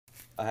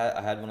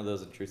I had one of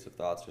those intrusive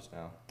thoughts just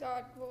now.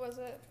 God, what was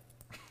it?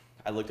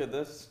 I looked at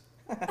this.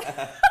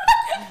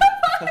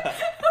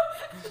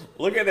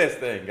 Look at this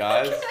thing,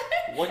 guys.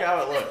 Okay. Look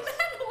how it looks.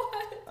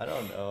 What? I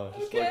don't know. It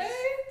just okay. looks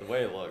the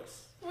way it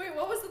looks. Wait,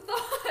 what was the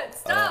thought?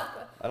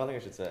 Stop. I don't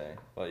think I should say,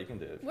 but you can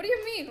do it. What do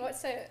you mean? What?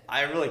 Say it.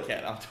 I really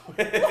can't on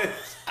Twitch.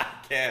 I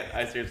can't.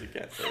 I seriously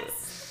can't say it.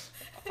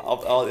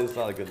 It's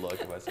not a good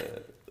look if I say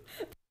it.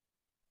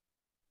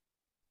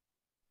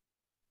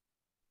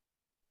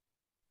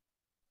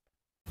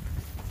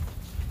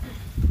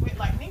 Wait,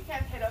 lightning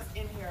can't hit us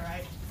in here,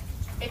 right?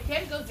 It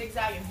can't go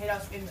zigzag and hit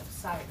us in the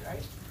side,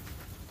 right?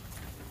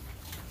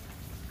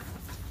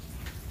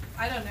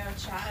 I don't know,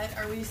 Chad.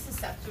 Are we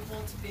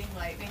susceptible to being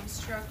lightning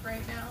struck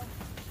right now?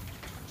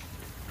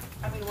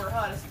 I mean, we're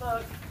hot as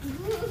fuck.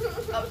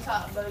 Up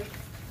top, buddy.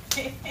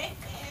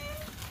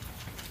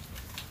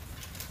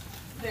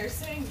 They're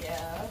saying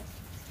yeah.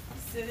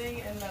 Sitting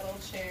in metal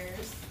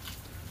chairs.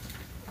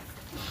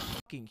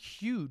 Fucking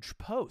huge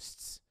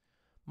posts.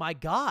 My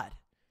God.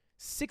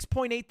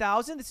 6.8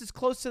 thousand? This is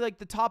close to like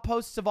the top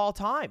posts of all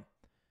time.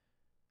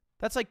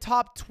 That's like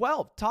top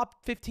 12,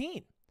 top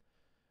 15.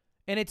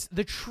 And it's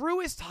the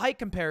truest height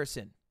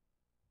comparison.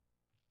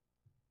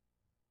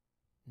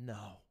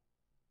 No.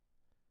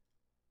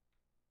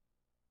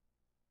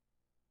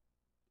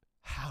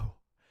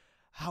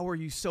 How are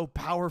you so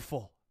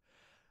powerful?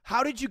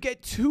 How did you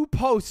get 2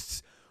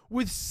 posts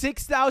with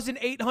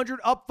 6,800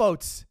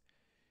 upvotes?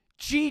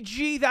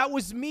 GG, that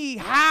was me.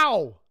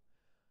 How?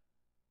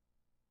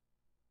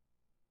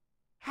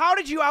 How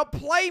did you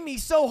outplay me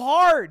so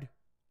hard?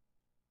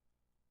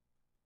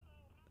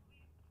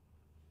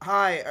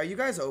 Hi, are you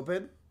guys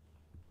open?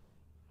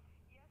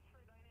 Yes,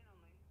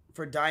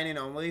 for dine-in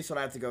only, so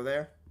I have to go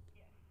there?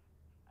 Yes,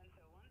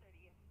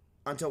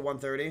 until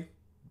 1:30, yes. Until 1:30?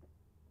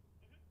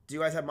 Do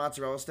you guys have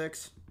mozzarella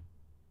sticks?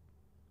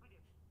 We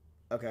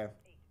do. Okay.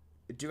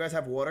 8. Do you guys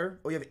have water?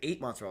 Oh, you have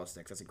 8 mozzarella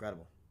sticks. That's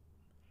incredible.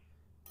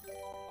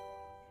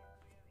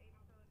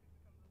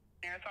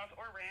 Sauce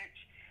or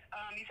ranch.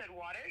 You said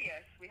water?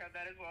 Yes, we have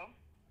that as well.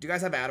 Do you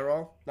guys have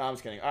Adderall? No, I'm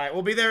just kidding. All right,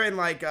 we'll be there in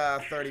like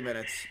 30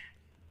 minutes.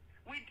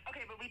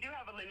 Okay, but we do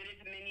have a limited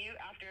menu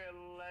after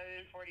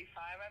 11:45,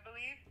 I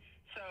believe.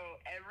 So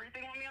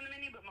everything won't be on the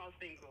menu, but most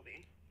things will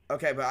be.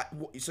 Okay, but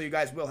so you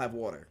guys will have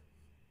water?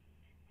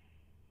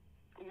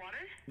 Water?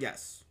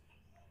 Yes.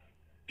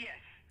 Yes.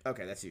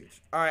 Okay, that's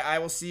huge. All right, I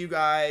will see you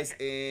guys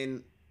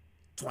in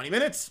 20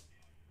 minutes.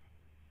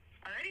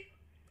 Alrighty.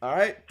 All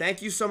right,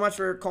 thank you so much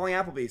for calling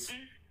Applebee's.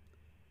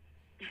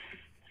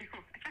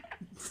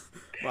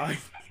 Bye.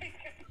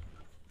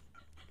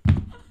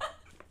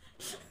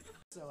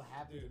 So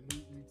happy to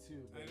meet you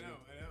too, baby. I know.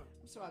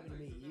 I'm so happy to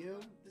meet you.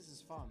 This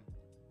is fun.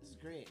 This is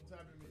great. I'm so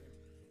happy to meet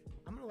you.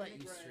 I'm gonna let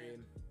you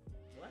stream.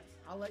 What?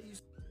 I'll let you.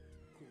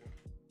 Cool.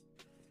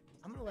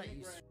 I'm gonna let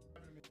you.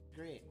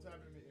 Great. I'm so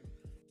happy to meet you.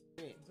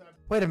 Great.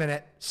 Wait a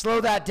minute. Slow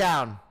that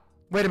down.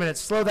 Wait a minute.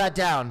 Slow that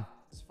down.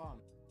 It's fun.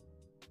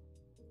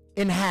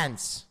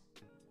 Enhance.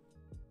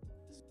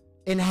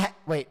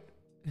 Wait.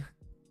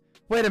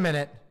 Wait a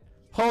minute.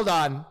 Hold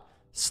on.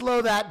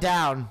 Slow that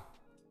down.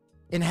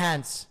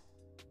 Enhance.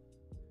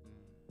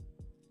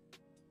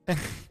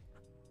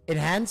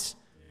 Enhance?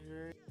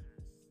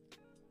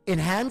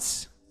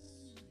 Enhance?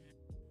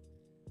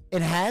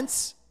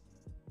 Enhance?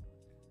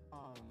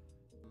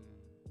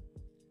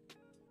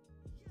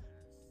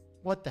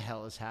 What the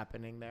hell is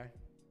happening there?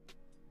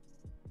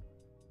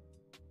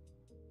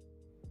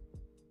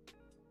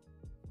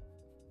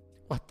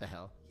 What the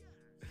hell?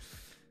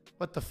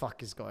 What the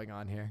fuck is going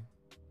on here?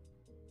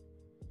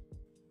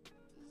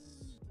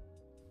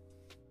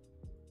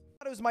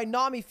 It was my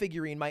Nami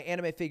figurine, my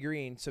anime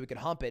figurine, so we could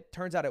hump it.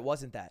 Turns out it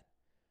wasn't that.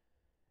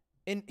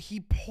 And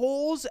he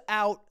pulls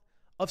out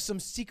of some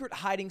secret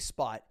hiding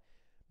spot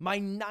my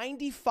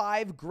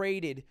 95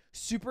 graded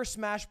Super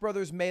Smash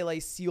Bros. Melee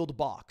sealed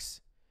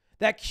box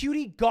that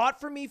Cutie got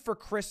for me for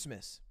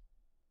Christmas.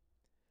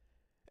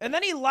 And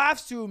then he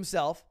laughs to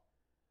himself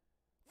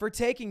for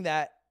taking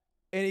that,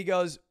 and he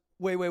goes,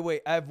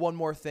 wait, I have one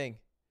more thing.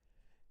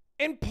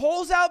 And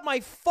pulls out my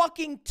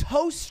fucking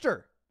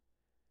toaster.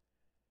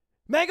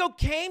 Mango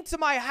came to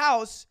my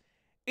house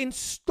and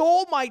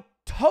stole my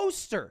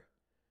toaster.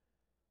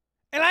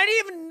 And I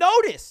didn't even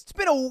notice. It's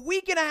been a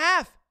week and a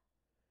half.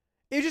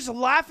 He was just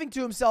laughing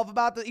to himself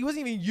about the... He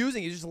wasn't even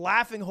using it. He was just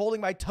laughing,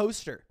 holding my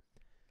toaster.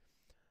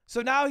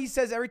 So now he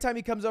says every time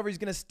he comes over, he's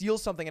going to steal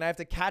something, and I have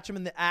to catch him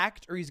in the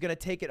act, or he's going to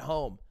take it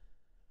home.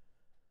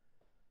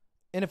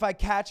 And if I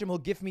catch him, he'll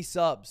gift me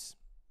subs.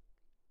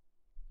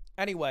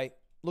 Anyway,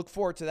 look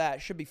forward to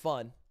that. Should be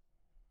fun.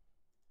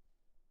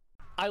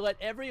 I let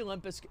every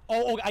Olympus.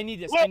 Oh, I need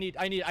this. I need.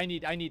 No,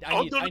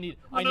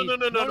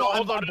 No,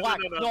 hold on, I'm black.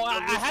 No, I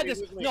had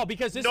this. No,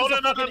 because this is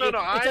a fucking.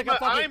 It's like a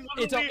fucking.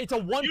 It's a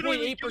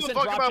 1.8%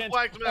 drop chance.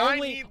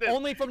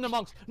 Only from the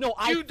monks. No,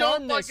 I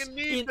found this in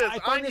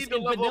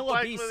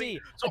vanilla BC.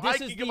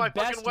 This is the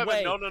best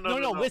way.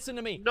 No, listen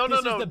to me. This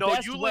is the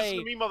best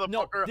way.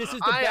 No, this is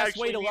the best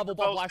way to level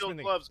up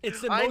blacksmithing.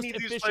 It's the most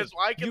efficient.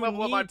 I can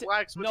level up my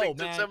blacksmithing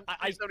to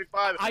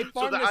 7375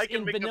 so that I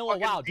can make a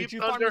fucking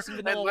Deep Thunder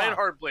and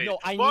Landhard blade. No,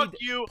 I Fuck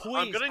need. you. Please,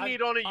 I'm gonna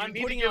need on it. You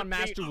need to give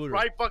Master me Looter.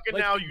 right fucking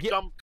now, you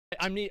dumb.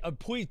 I need.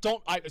 Please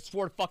don't. I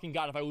swear to fucking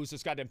God, if I lose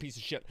this goddamn piece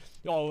of shit.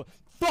 Oh,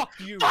 fuck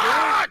you, dude.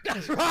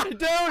 That's right,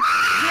 dude.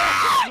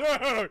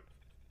 Yes, dude.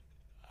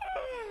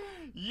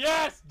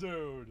 Yes,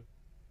 dude.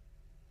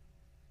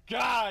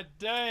 God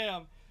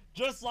damn.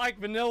 Just like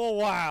Vanilla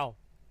WoW.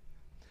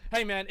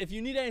 Hey man, if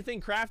you need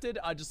anything crafted,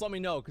 just let me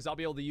know, because I'll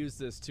be able to use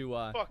this to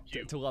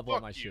level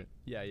up my shit.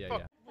 Yeah.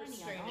 Funny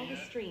on all the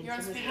streams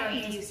and was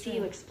happy to see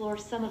you explore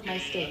some of my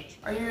state.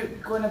 Are you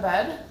going to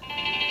bed?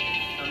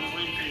 I'm just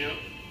waiting for you.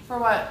 For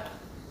what?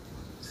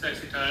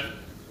 Sexy time.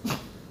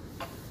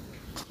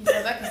 He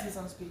said that because he's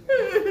on speaker.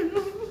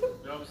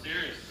 No, I'm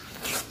serious.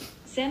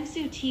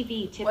 Samsu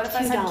TV tipped What if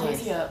I send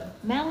Casey $2.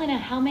 up? Malina,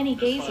 how many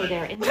gays are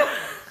there in the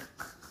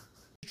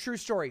True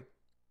story.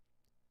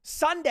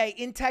 Sunday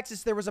in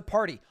Texas, there was a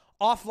party.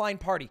 Offline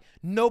party.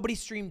 Nobody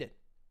streamed it.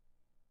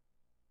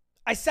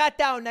 I sat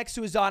down next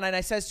to Azana and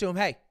I says to him,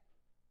 hey,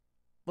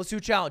 let's do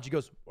a challenge. He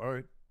goes, all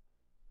right.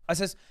 I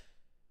says,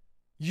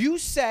 you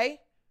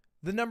say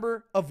the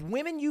number of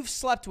women you've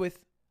slept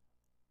with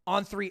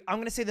on 3. I'm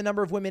going to say the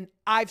number of women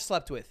I've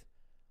slept with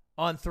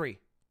on 3.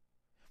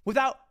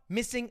 Without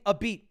missing a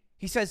beat.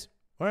 He says,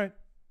 all right.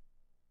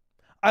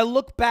 I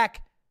look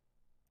back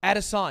at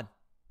Hassan.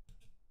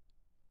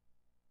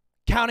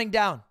 Counting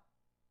down.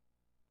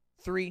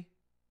 3,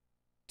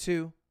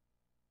 2,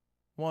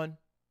 1.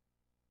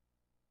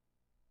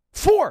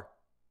 4,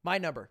 my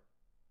number.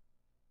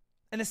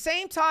 And the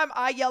same time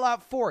I yell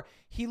out 4,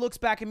 he looks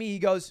back at me. He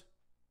goes,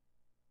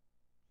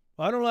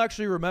 I don't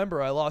actually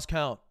remember. I lost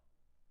count.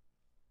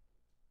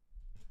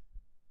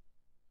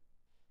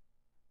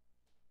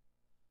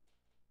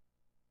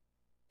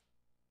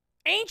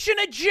 Ancient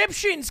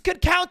Egyptians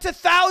could count to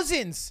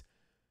thousands.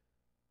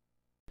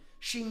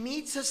 She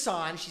meets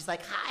Hassan. She's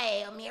like,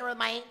 hi, I'm here with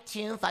my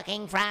 2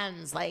 fucking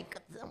friends. Like,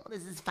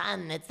 this is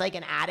fun. It's like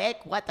an attic.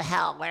 What the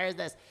hell? Where is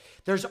this?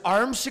 There's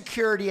armed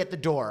security at the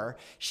door.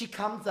 She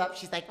comes up.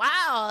 She's like,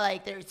 wow,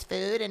 like there's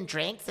food and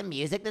drinks and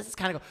music. This is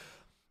kind of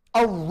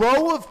cool. A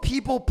row of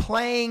people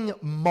playing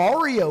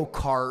Mario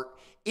Kart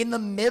in the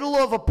middle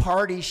of a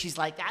party. She's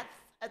like,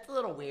 that's a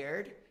little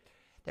weird.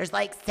 There's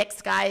like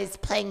 6 guys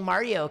playing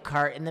Mario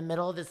Kart in the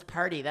middle of this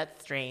party.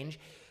 That's strange.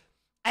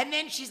 And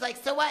then she's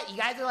like, so what? You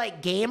guys are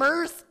like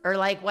gamers or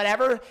like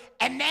whatever?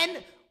 And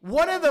then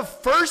one of the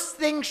first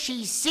things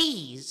she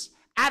sees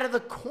out of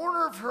the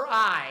corner of her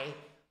eye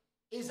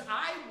is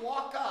I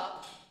walk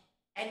up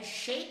and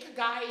shake a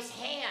guy's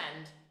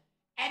hand,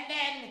 and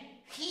then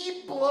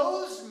he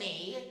blows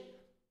me,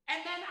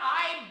 and then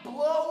I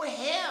blow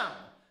him.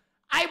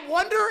 I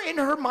wonder in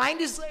her mind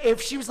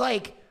if she was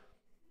like,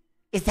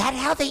 is that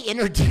how they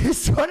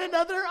introduce one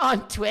another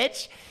on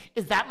Twitch?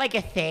 Is that like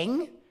a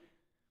thing?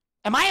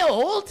 Am I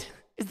old?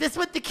 Is this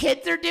what the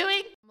kids are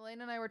doing?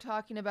 Melena and I were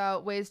talking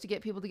about ways to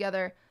get people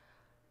together.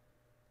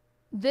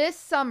 This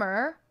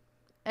summer,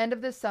 end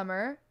of this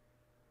summer,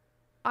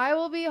 I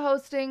will be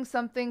hosting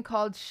something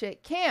called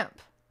Shit Camp,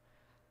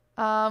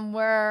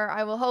 where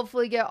I will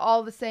hopefully get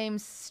all the same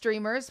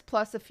streamers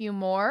plus a few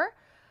more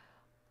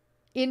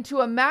into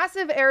a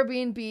massive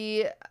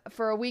Airbnb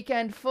for a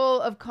weekend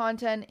full of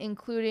content,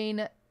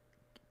 including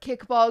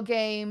kickball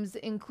games,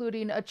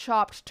 including a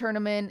chopped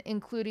tournament,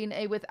 including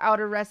a without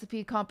a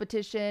recipe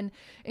competition,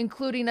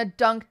 including a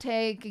dunk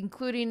tank,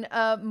 including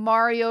a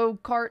Mario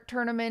Kart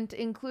tournament,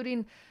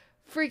 including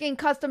freaking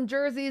custom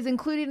jerseys,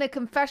 including a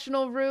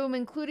confessional room,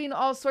 including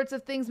all sorts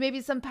of things, maybe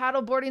some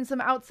paddle boarding,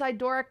 some outside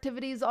door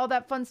activities, all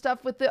that fun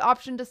stuff, with the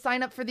option to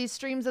sign up for these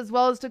streams as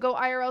well as to go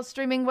IRL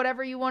streaming,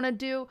 whatever you want to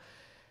do.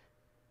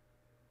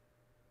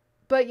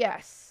 But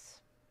yes,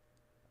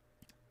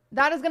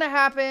 that is going to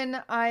happen.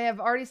 I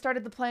have already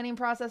started the planning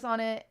process on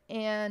it,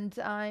 and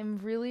I'm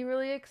really,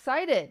 really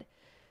excited.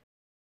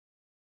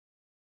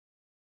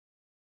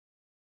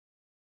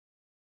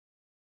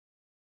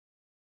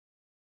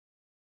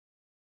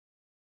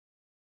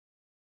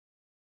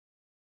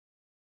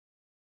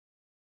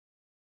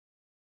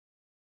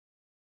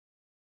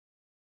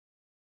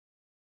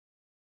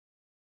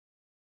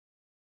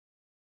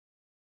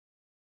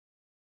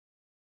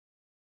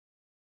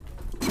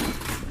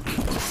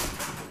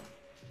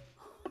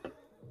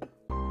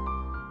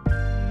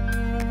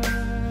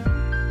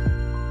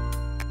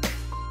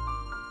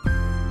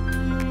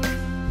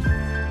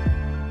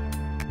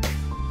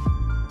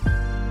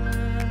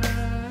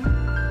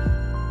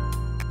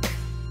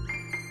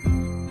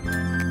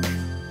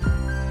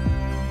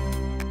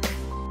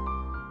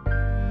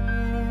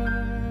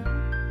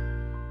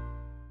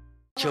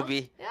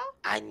 Chubby, Yeah?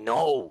 I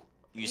know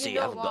you You say you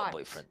know haven't got what? a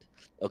boyfriend.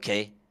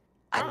 okay?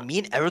 And me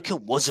and Erica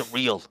wasn't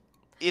real.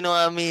 You know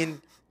what I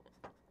mean?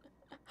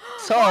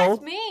 So. What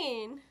does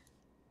mean?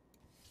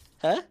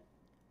 Huh?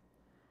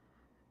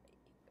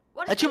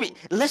 What Actually,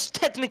 let's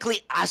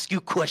technically ask you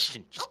a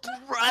question. Just a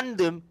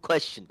random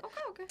question.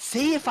 Okay.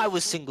 Say if I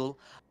was single,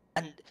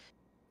 and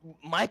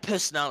my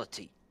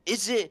personality,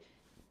 is it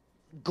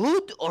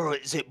good or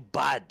is it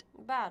bad?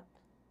 Bad.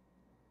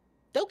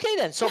 Okay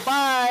then, so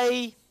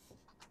bye.